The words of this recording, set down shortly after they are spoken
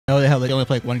they only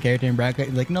play like one character in bracket.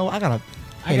 He's like, no, I gotta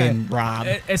hit in Rob.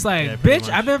 It's like, bitch,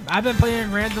 I've been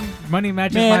playing random money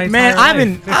matches. Man, I've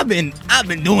been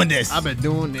doing this. I've been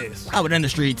doing this. I've been in the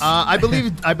streets. I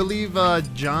believe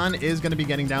John is gonna be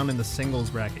getting down in the singles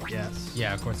bracket. Yes.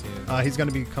 Yeah, of course he is. He's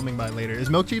gonna be coming by later. Is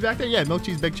Milk Cheese back there? Yeah, Milk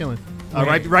Cheese big chilling.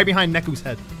 Right behind Neku's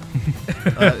head.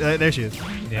 There she is.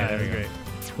 Yeah, that was great.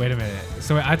 Wait a minute.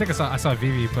 So I think I saw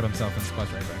Vivi put himself in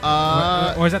squash right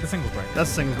back. Or is that the singles bracket? That's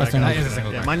the singles bracket. That is a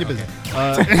singles bracket. Mind your business.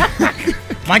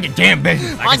 Mind your damn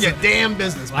business. Mind your damn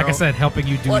business, bro. Like I said, helping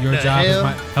you do your job is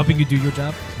my job.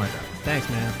 Thanks,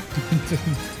 man.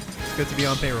 It's good to be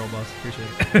on payroll, boss. Appreciate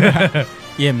it.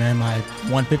 Yeah, man, my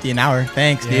 $150 an hour.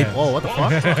 Thanks, dude. Whoa, what the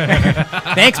fuck?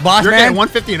 Thanks, boss, You're man.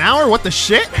 getting $150 an hour? What the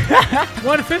shit?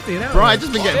 $150 an hour. Bro, I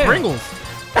just been getting Pringles.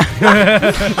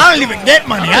 I don't even get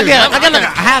money. I got like a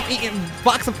half-eaten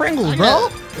box of Pringles, bro.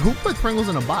 Who put Pringles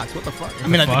in a box? What the fuck? I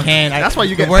mean, like the can. That's why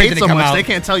you get paid so much. They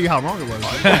can't tell you how wrong it was.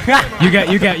 you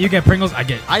get Pringles. I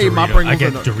get. I eat my Pringles. I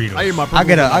get Doritos. I eat my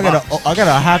Pringles. I got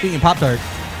a half-eaten Pop-Tart.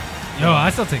 Yo, I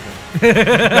still take it.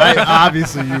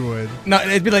 Obviously, you would. No,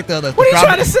 it'd be like the what are you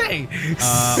trying to say?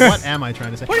 What am I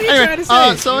trying to say? What are you trying to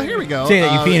say? So here we go. Say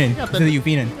that you fiending. Say that you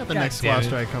fiending. Got the next squad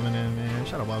strike coming in, man.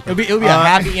 Shut up, Wildcard. It'll be a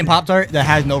half-eaten Pop-Tart that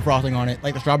has no frosting on it,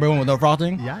 like the strawberry one with no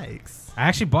frosting. Yikes. I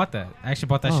actually bought that.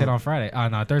 Shit on Friday.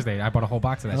 No, Thursday. I bought a whole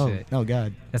box of that shit. Oh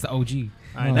god. That's the OG.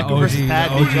 All right, Neku versus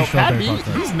PADB.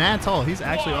 He's mad tall. He's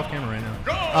actually off camera right now.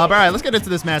 All right, let's get into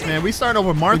this match, man. We start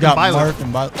over Marth and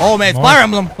Byleth. Oh man, it's Fire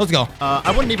Emblem. Let's go. I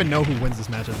wouldn't even know who wins this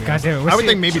match. God damn it. I would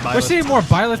think maybe Byleth. We're seeing more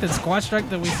Byleth and Squad Strike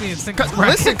than we see in singles.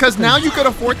 Listen, because now you could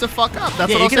afford to fuck up.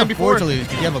 That's what I was saying before. You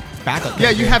have a backup. Yeah,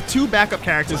 you have two backup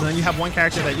characters, and then you have one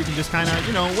character that you can just kind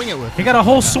of, wing it with. He got a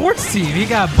whole swords team. He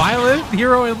got Byleth,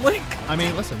 Hero, and Link. I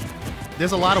mean, listen.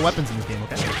 There's a lot of weapons in this game,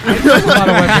 okay? There's a lot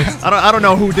of weapons. I don't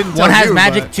know who didn't tell you. One has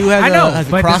magic, two has a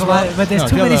crossbow. But there's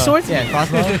too many swords. Yeah,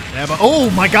 crossbow. Yeah, but oh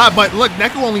my god, but look,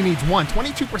 Neku only needs one.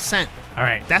 22%. All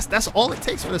right. That's all it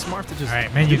takes for this Marth to just. All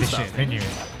right, menu this shit. Menu.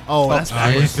 Oh, that's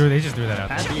they just threw that out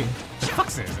there. The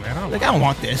fuck's this, man? Like, I don't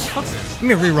want this. Fuck's this? Give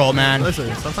me a reroll, man.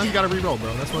 Listen, sometimes you gotta reroll,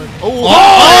 bro. That's what. Oh!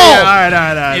 Yeah, all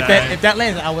right. If that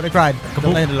landed, I would have cried. If that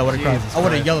landed, I would have cried. I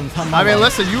would have yelled. I mean,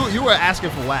 listen, you were asking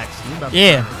for wax.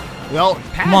 Yeah. Well,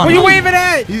 come on. What are you waving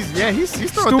at? He's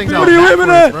throwing things out. What are you waving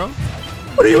at, bro?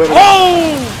 What are you waving at?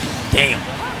 Oh! Damn.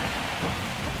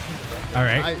 All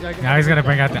right. Now he's gonna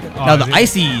bring out the. Now the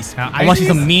ices. I want to see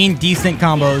some mean, decent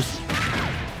combos.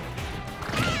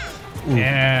 Ooh.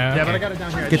 Yeah. Yeah, but I got it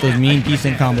down here. Get those mean,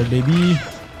 decent combos, baby.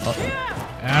 I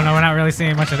don't know. We're not really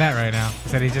seeing much of that right now.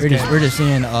 Said he's we're just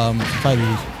seeing side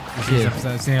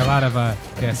Bs. Seeing a lot of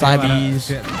side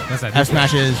Bs. F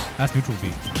smashes. That's neutral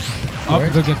B. Oh,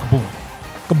 good get kaboom.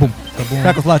 Kaboom.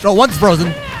 Crackle flash. Oh, one's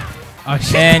frozen. Oh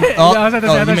shit. And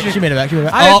she made it back.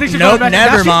 Oh, no,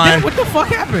 never mind. What the fuck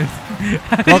happened?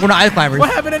 Welcome to Ice Climbers.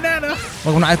 What happened to Nana?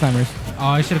 Welcome to Ice Climbers.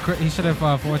 Oh, he should have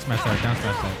forward smashed that, down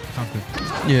smash that, something.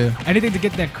 Yeah. Anything to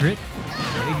get that crit.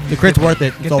 The crit's worth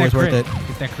it. It's always worth it.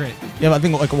 Get that crit. Yeah, but I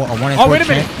think like a 1 in 4. Oh wait a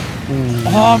minute.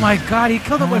 Oh my god, he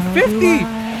killed him with 50.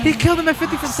 He killed him at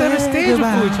 50 from center stage with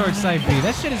fully charged side B.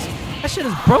 That shit is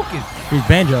broken. He's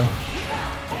Banjo.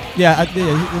 Yeah, this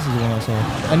is the one I saw.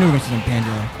 I knew we were going to see some Banjo.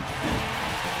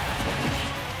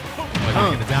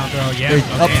 Get the down throw. Yeah.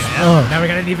 Okay, now we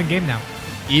got an even game now.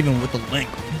 Even with the Link.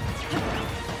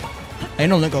 Ain't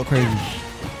no Link go crazy.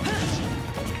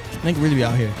 Link really be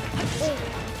out here.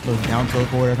 Those down throw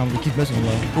forward. He keeps missing him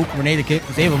low. Oop, grenade to kick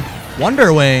to save him.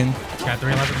 Wonder Wing. Got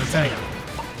 311%.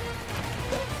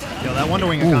 Yo, that Wonder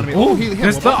Wing economy. Oh,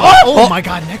 my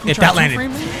god, Neku if that landed.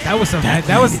 That was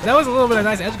a little bit of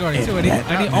nice edge guarding too, and he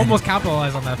almost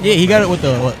capitalized on that. Yeah, he got it with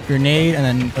the grenade, and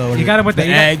then he got him with the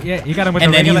egg. Yeah, he got him with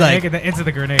the regular egg, and then into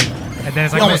the grenade, and then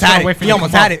it's like he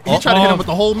almost had it. He tried to hit him with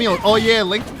the whole meal. Oh yeah,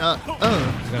 Link. Good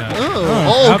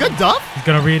duff. He's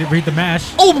gonna read the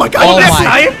mash. Oh my god,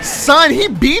 son, he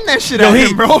beamed that shit out of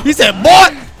him, bro. He said,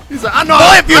 "Boy, he's like, I know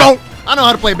if you don't." I know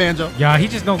how to play Banjo. Yeah, he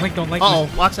just knows Link don't like.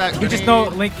 Watch that. He just know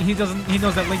Link. He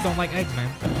knows that Link don't like eggs, man.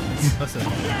 Listen,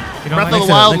 Breath of the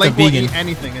Wild, Link will eat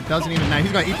anything. It doesn't even matter.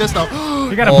 He's gonna eat this though.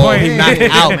 You got a point. He knocked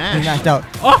out. He knocked out.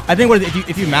 Oh, I think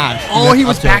if you mash. Oh, he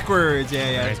was backwards.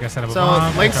 Yeah. He's gonna set up a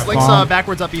bomb. Link's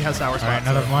backwards up. He has sour spot. All right,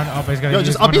 another one. Oh, but he's gonna use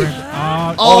just up beat.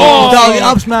 Oh, the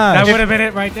up smash. That would have been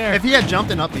it right there. If he had jumped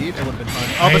and up beat, it would have been fun.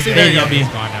 Oh, but see, there you go. He's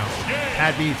gone now.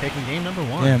 PADB taking game number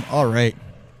 1. Damn. All right.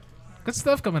 Good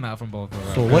stuff coming out from both of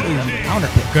them. So what is the counter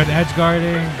pick? Good edge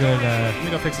guarding, good let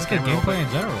me go fix this good gameplay in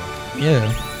general.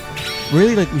 Yeah.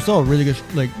 Really, like we saw a really good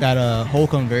that whole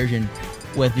conversion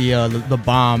with the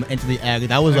bomb into the egg.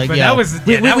 That was like, But yo, that was-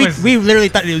 yeah, that was- we literally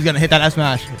thought he was gonna hit that F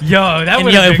smash. Yo, that And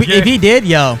would yo, have if he did,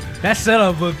 yo, that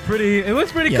setup looked pretty. It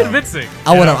was pretty Yo. convincing.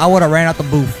 I would have ran out the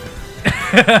booth.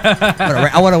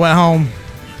 I would have went home.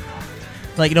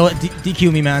 Like, you know what?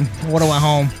 DQ me, man. I would have went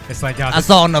home. It's like, yo, I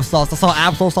saw enough sauce. I saw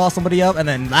Absol saw somebody up, and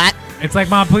then that. it's like,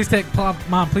 mom, please pick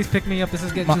me up. This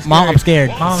is getting too Mom, I'm scared.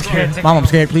 Mom, I'm scared. Take Mom, me I'm home.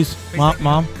 scared. Please,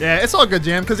 mom. Yeah, it's all good,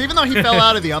 Jam. Because even though he fell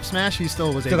out of the up smash, he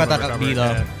still was Still able got to that up recover. B, though.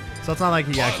 Yeah. So it's not like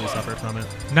he actually suffered from it.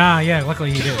 Nah, yeah,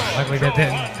 luckily he did. Luckily that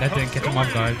didn't catch him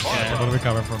off guard. Yeah. Able to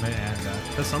recover from it, and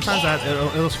Because sometimes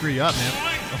it'll screw you up, man.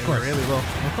 of course, It really will.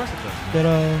 of course it does. But,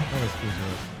 Always screws you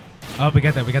up. Oh, we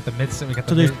got that. We got the mid set. We got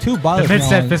So the there's two the ballers mid now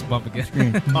set on fist bump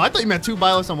again. Oh, I thought you meant 2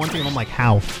 byless on one team. I'm like,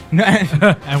 how?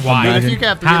 And why? Dude, if you could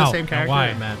have 3 of How? the same And character, why?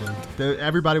 imagine.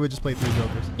 Everybody would just play 3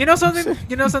 Jokers. You know something?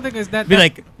 You know something is that. be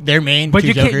like their main. but two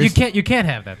you can't. jokers. You can't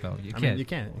have that though. You I can't. mean, you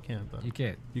can't. But You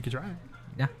can't. you could try.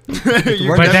 Yeah. You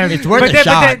worth could- it. It's worth a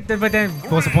shot. But then,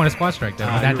 what's the point of Squad Strike though?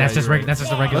 You're That's just right. that's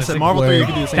just a regular. Listen, single. Marvel 3, you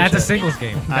can do the same That's a shit. singles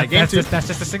game. Game 2. That's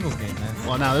just a singles game, man.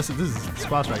 Well, now this is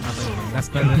Squad Strike,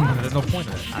 nothing. There's no point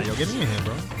in it. Yo, get me in here,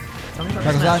 bro. Tell me about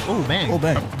Dragon this match. Slash? Oh, bang. Oh,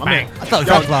 bang. My man. I thought it was Yo,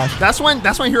 Dragon Slash.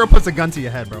 That's when Hero puts a gun to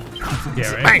your head, bro.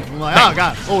 Yeah, right. Bang. I'm like, oh,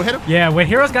 God. Oh, hit him. Yeah, when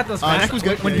Hero's got those fast, Neku's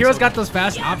good. when Yeah, Hero's he's got those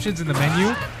fast options in the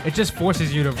menu, it just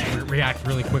forces you to react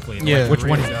really quickly. Like, Yeah. which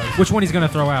one? It really does. Which one he's gonna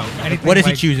throw out? Anything What is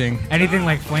he like- choosing? Anything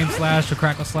like Flame Slash or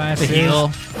Crackle Slash, The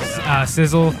heal.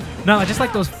 Sizzle. No, just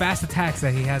like those fast attacks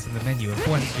that he has in the menu. It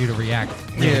forces you to react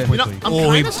really Yeah. You know, quickly. I'm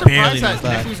Oh, he kind of barely surprised that missed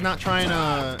that. Neku's not trying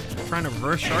to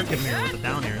reverse shark him here with the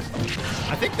down airs.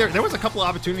 I think there was a couple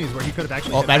opportunities where he could have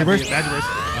actually hit Badger Burst? Badger Burst.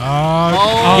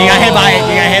 Oh, He got hit by it.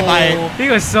 He got hit by it. He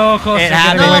was so close It to getting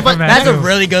happened. away No, but from that. That's a too.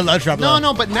 really good ledge drop. No, though.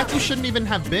 no, but Neku shouldn't even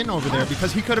have been over there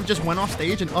because he could have just went off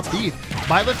stage and up B.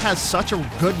 Violet has such a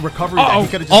good recovery that he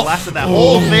could have just blasted that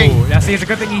whole thing. Ooh, see, it's a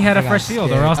good thing he had a got fresh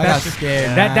shield, or scared. else I got that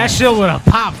scared. that shield would have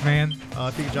popped, man.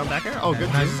 If he could jump back there, oh,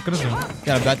 good. Nice, Too. it's good as well.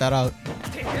 Gotta bet that out.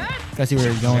 Gotta see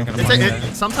where he's going.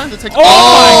 Sometimes it takes. Oh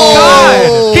my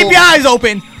God! Keep your eyes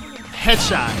open.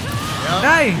 Headshot.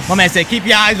 Nice. My man said, "Keep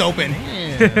your eyes open."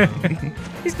 Damn.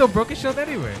 He still broke his shield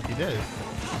anyway. He did.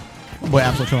 Boy,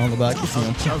 absolutely on the back. You see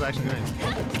him. That was actually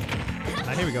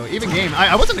nice. Here we go. Even game.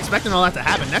 I wasn't expecting all that to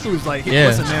happen. Neku was like, Yeah.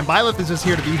 listen, man, Byleth is just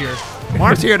here to be here.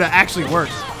 Mark's here to actually work.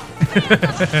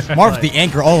 Marv's the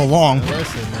anchor all along.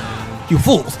 Listen, man. You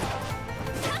fools.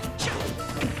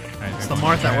 It's the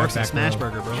Marth that works at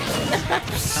Smashburger, bro. I'm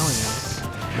telling you.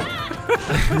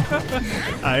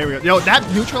 Here we go. Yo, that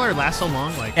neutraler lasts so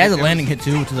long. Like, It has a landing hit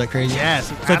too, which is like crazy.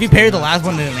 Yes. So if you parry the last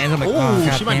one, then it lands. I'm like, Oh,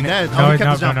 God she might be damn it. dead. Oh, he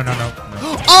kept his jump. No.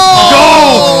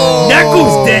 Oh!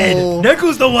 Neku's dead.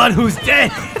 Neku's the one who's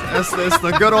dead. That's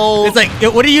the good old. It's like,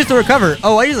 yo, what do you use to recover?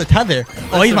 Oh, I use a tether.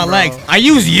 Oh, I use my bro. legs. I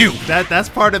use you. That's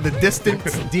part of the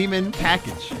Distance Demon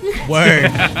package. Word.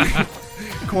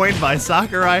 Coined by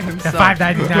Sakurai himself. The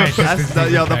 599. That's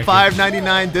the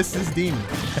 599 Distance Demon.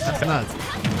 That's nuts.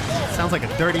 Sounds like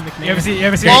a dirty nickname. You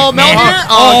ever see? Oh, Man. Melvin!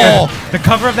 Oh. Okay. The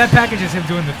cover of that package is him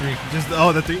doing the 3. Just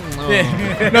the three.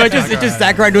 Oh. No, it's just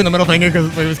Sakurai doing the middle finger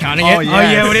because he was counting it. Oh, yeah. Oh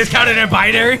yeah, when it's counted in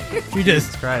binary. You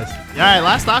just. Christ. Yeah, all right,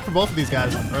 last stock for both of these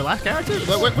guys. Or last character?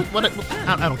 What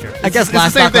I don't care. I guess It's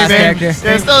last the same stock, last man. character.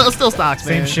 Yeah, it's still stocks,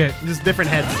 man. Same shit. Just different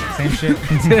heads. Same shit.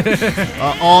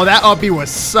 That up B was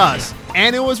sus.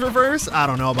 And it was reverse? I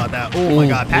don't know about that. Oh, my Ooh,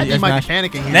 God. Pat D yes, might be Nash.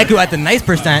 panicking here. Neku at the nice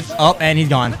percent up, and he's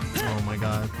gone. Oh, my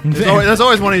God. There's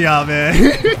always one of y'all, man.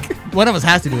 One of us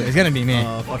has to do it. It's gonna be me.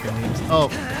 Oh, fucking memes.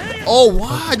 Oh,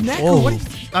 what? Neku? Oh.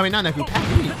 What? I mean, not Neku.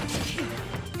 Pat B.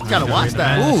 You gotta watch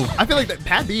that. Ooh. I feel like that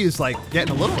Pat B is like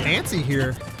getting a little antsy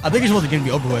here. I think it's supposed to be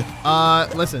over with.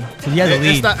 Listen. So he has a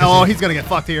It's lead. not- he's gonna get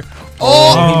fucked here.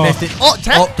 Oh, he missed it. Oh,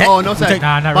 tech. Oh, tech. Oh, no tech. Tech.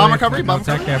 Nah, not Bomb really. recovery. No Bomb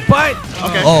tech recovery. there. But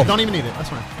Okay. Oh. Don't even need it. That's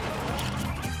fine.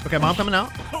 Okay, bomb coming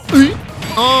out. There's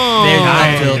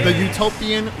Oh, the the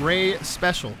Utopian Ray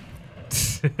special.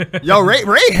 Yo, Ray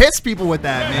hits people with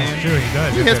that, man. True, he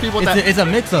does. He hits people with that. It's a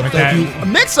mix-up. So Okay. if you,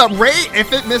 Mix up Ray.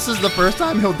 If it misses the first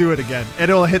time, he'll do it again.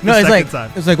 It'll hit the no, second it's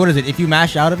time. like what is it? If you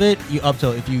mash out of it, you up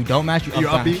tilt. If you don't mash, you up You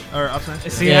up smash. B or up smash?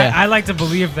 See, Yeah. I like to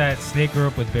believe that Snake grew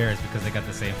up with bears because they got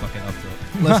the same fucking up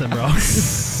tilt. Listen, bro.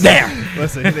 There.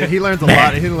 Listen, he learns a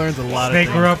lot. He learns a lot Snake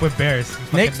of grew things. up with bears.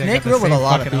 Snake grew up with a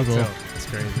lot of people. It's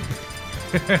crazy.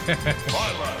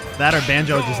 That or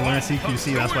Banjo just learned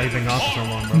CQC. That's why he's been gone for so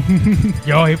long,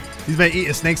 bro. Yo, He's been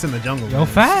eating snakes in the jungle. yo, man.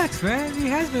 facts, man. He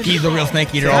has been. He's the real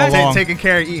snake eater all along. Taking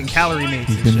care of eating calorie mates.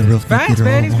 and shit. real Facts,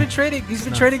 man. He's been trading. He's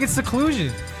been trading in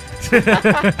seclusion. He's been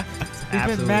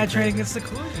Absolutely mad crazy. trading in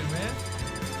seclusion, man.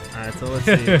 All right, so let's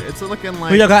see. It's looking Who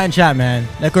like y'all got in chat, man?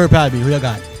 Neku or PADB? Who y'all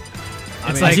got?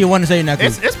 I see one to say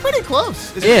Neku. It's pretty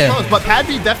close. It's pretty close. But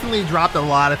PADB definitely dropped a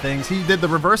lot of things. He did the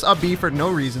reverse up B for no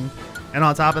reason. And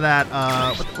on top of that,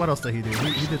 what else did he do?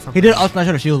 He did something. He did up smash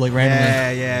on a shield like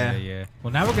randomly. Yeah.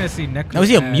 Well, now we're gonna see Neku. Now is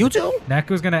he a Mewtwo?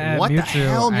 Neku's gonna add what Mewtwo. What the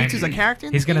hell? Mewtwo's a character?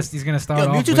 He's gonna start Yo,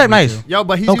 off Mewtwo's with like nice. Yo,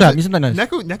 but he's using nice.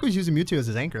 Neku's using Mewtwo as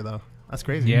his anchor though. That's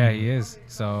crazy. Yeah, he is.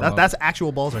 So that's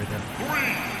actual balls right there.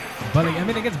 But like, I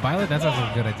mean, against Violet, that sounds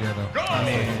like a good idea though. I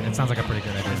mean, it sounds like a pretty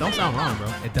good idea. It don't sound wrong, bro.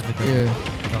 It definitely does.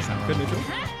 Yeah. It don't sound wrong. Good neutral.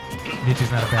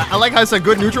 Mewtwo's not a bad. I like how it's a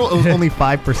good neutral. It was only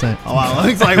 5%. Oh wow,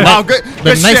 it's like wow, good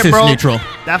nicest shit, bro. neutral.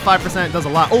 That 5% does a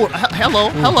lot. Oh,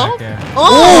 hello.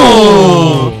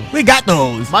 Oh, we got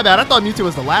those. My bad. I thought Mewtwo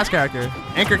was the last character.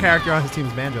 Anchor character on his team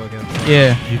is Banjo again.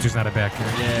 Yeah. Mewtwo's not a bad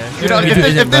character. Yeah. You know,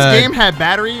 if this game had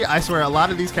battery, I swear a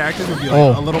lot of these characters would be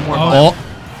like a little more viable.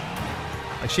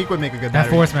 Like Sheik would make a good battery. That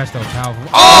forward smash though, powerful.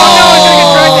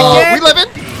 Oh, no, we living?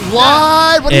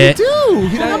 What? What did he do?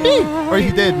 He didn't beat. Or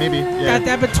he did, maybe. Yeah. Got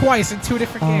that but twice in 2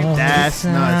 different games. That's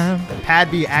nuts.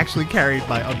 PADB actually carried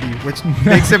by Ubby, which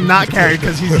makes him not carried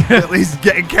because he's at least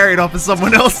getting carried off of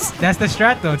someone else. That's the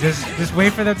strat though. Just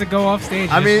wait for them to go off stage.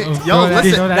 I mean, yo,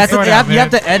 listen. You have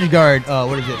to edge guard.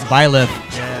 What is it? Violet.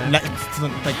 Yeah.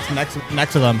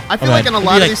 Next to them. I feel like in a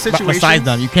lot of these situations, beside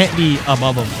them, you can't be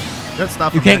above them. Good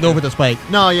stuff. You can't go with the spike.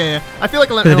 No, yeah. I feel like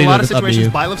in a lot of situations,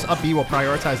 Byleth's up B will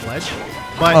prioritize ledge.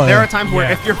 But there are times where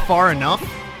if you're far enough,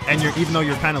 and even though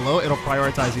you're kind of low, it'll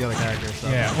prioritize the other characters. So.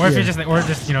 Yeah, or if you're just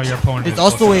your opponent. It's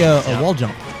also a wall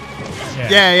jump.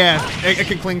 Yeah. It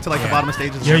can cling to like the bottom of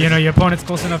stages. Your opponent's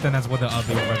close enough, then that's what the up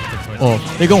B will register towards.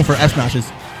 Oh, they're going for F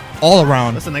smashes all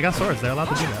around. Listen, they got swords. They're allowed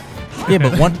to do that. Yeah,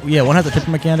 but one has a tip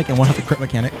mechanic and one has a crit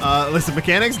mechanic. Listen,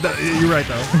 mechanics. You're right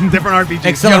though. Different RPGs.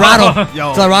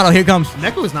 Accelerado, here comes.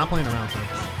 Neku is not playing around, son.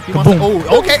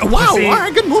 Okay. Wow. See, all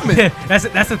right. Good movement.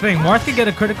 that's the thing. Marth can get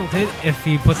a critical hit if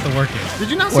he puts the work in. Did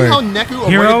you not see how Neku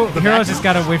avoided the Hero's just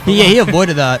gotta wait for. He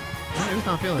avoided that. He's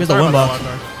not feeling it. Here's the win box.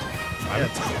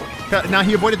 Now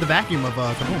he avoided the vacuum of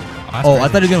Kaboom. I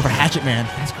thought he was going for Hatchet Man.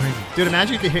 That's crazy. Dude,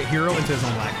 imagine you could hit Hero into his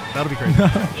own lag. That'll be crazy.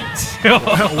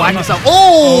 Whack yourself.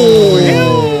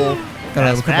 Oh!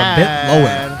 Gotta look a bit lower.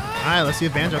 All right, let's see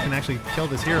if Banjo can actually kill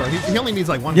this Hero. He only needs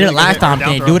like one. Did it last time.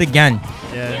 Can't do it again.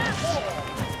 Yeah.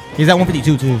 He's at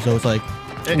 152 too, so it's like.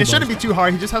 It shouldn't be too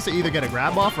hard. He just has to either get a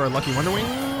grab off or a lucky Wonder Wing. Oh,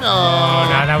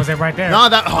 no, that was it right there. No,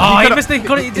 that. He missed it.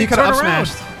 He could have up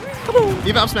smashed.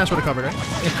 Even up smash would have covered it.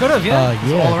 It could have, yeah.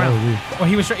 All around. Well,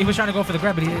 he was trying to go for the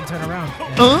grab, but he didn't turn around.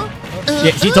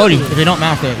 Yeah, she told you if they don't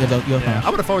master it, you'll I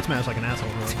would have forward smashed like an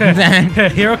asshole.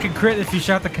 Hero can crit if you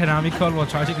shout the Konami code while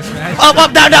charging a smash.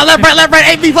 Up, down, left,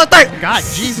 right, AB plus 3. God,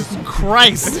 Jesus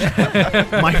Christ.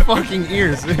 My fucking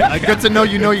ears. Good to know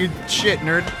you know your shit,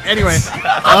 nerd. Anyway,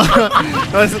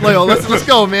 let's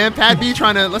go, man. PADB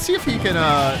trying to, let's see if he can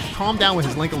calm down with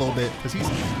his Link a little bit. Because he's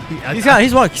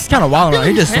kind of wild around.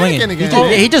 He's just swinging.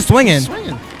 He's just swinging.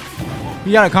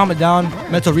 You gotta calm it down.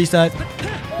 Mental reset.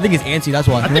 I think he's antsy. That's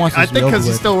why. I think because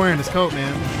he's still wearing his coat,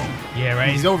 man. Yeah, right.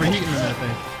 He's overheating in that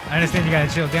thing. I understand you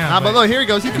gotta chill down. But look, here he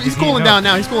goes. He's cooling down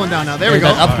now. He's cooling down now. There we go.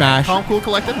 Up smash. Calm, cool,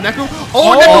 collective. Neku.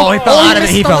 Neku. He fell out of it.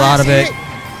 He fell out of it.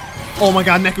 Oh my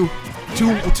God, Neku.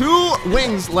 Two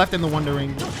wings left in the Wonder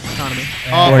Ring economy.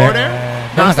 Forward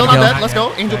air. No, still not dead. Let's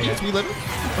go. Angel Beats. We live it.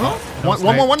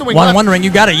 One more Wonder Wing. One Wonder Ring.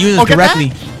 You gotta use it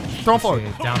directly. Throw him forward.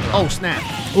 Oh, snap.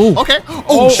 Ooh. Okay.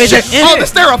 Oh, shit. The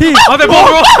stare up. Oh, they're both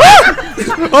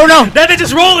rolling. Oh, no. Now they're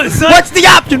just rolling, son. What's the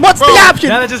option?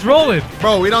 Now they're just rolling.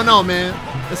 Bro, we don't know, man.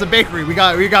 It's a bakery. We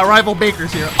got rival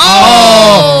bakers here.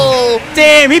 Oh!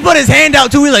 Damn, he put his hand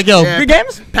out, too. He's like, yo, good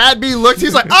games? PADB looks.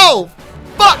 He's like, oh,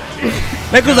 fuck.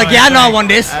 Neku's like, yeah, I know I won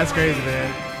this. That's crazy,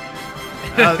 man.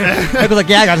 Neku's like,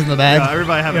 yeah, I got this in the bag.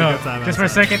 Everybody having a good time. Just for a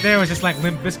second there, it was just like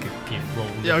Limp Bizkit. Keep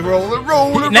rolling. Yeah, rolling.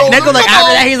 Neku's like,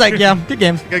 after that, he's like, yeah, good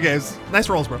games. Good games. Nice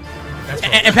rolls, bro.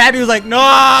 And PADB was like,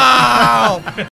 no!